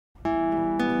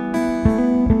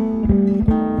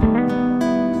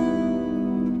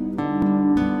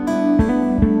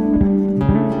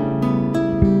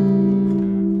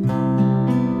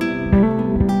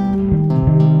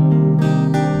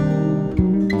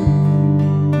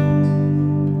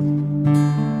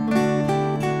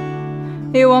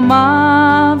Eu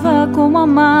amava como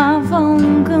amava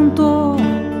um cantor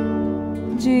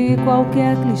de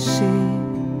qualquer clichê,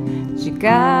 de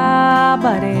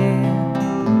cabaré,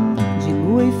 de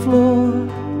lua e flor.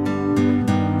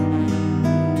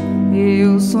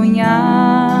 Eu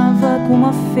sonhava com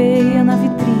uma feia na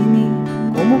vitrine,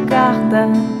 como carta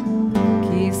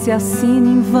que se assina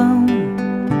em vão.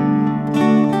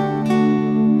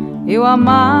 Eu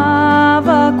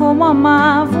amava como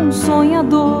amava um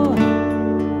sonhador,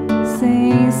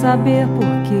 sem saber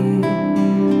porquê.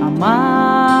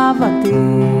 Amava ter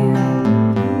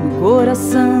no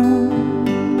coração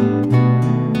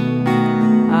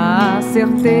a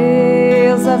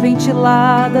certeza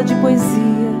ventilada de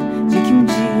poesia, de que um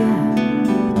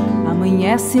dia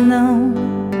amanhece não.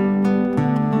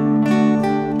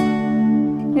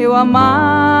 Eu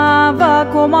amava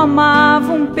como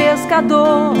amava um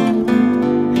pescador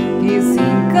que se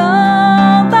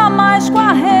encanta mais com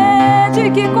a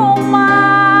rede que com o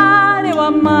mar. Eu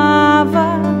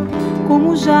amava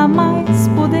como jamais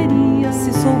poderia,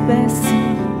 se soubesse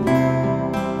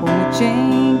como te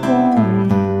encontrar.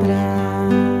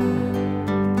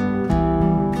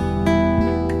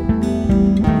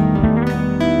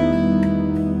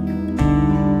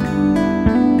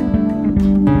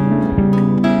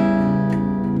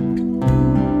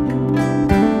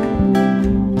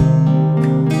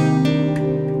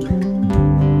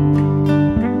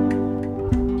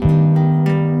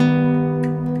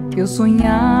 Eu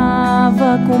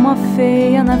sonhava com uma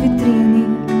feia na vitrine,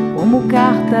 como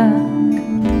carta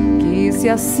que se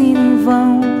assina em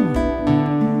vão.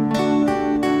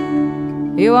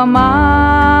 Eu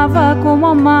amava como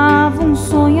amava um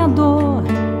sonhador,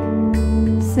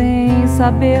 sem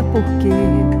saber porquê.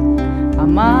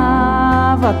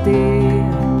 Amava ter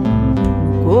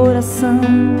no coração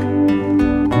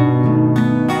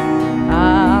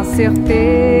a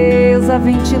certeza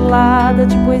ventilada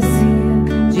de poesia,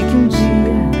 de que um dia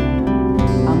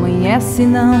amanhece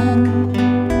não.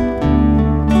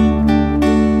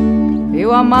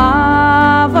 Eu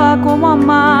amava como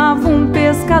amava um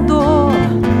pescador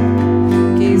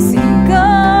que se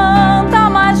encanta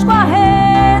mais com a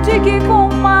rede que com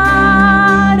o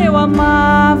mar. Eu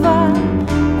amava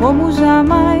como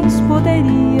jamais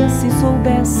poderia, se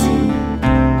soubesse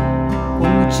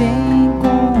como te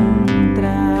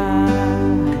encontrar.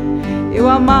 Eu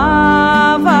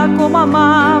amava como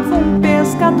amava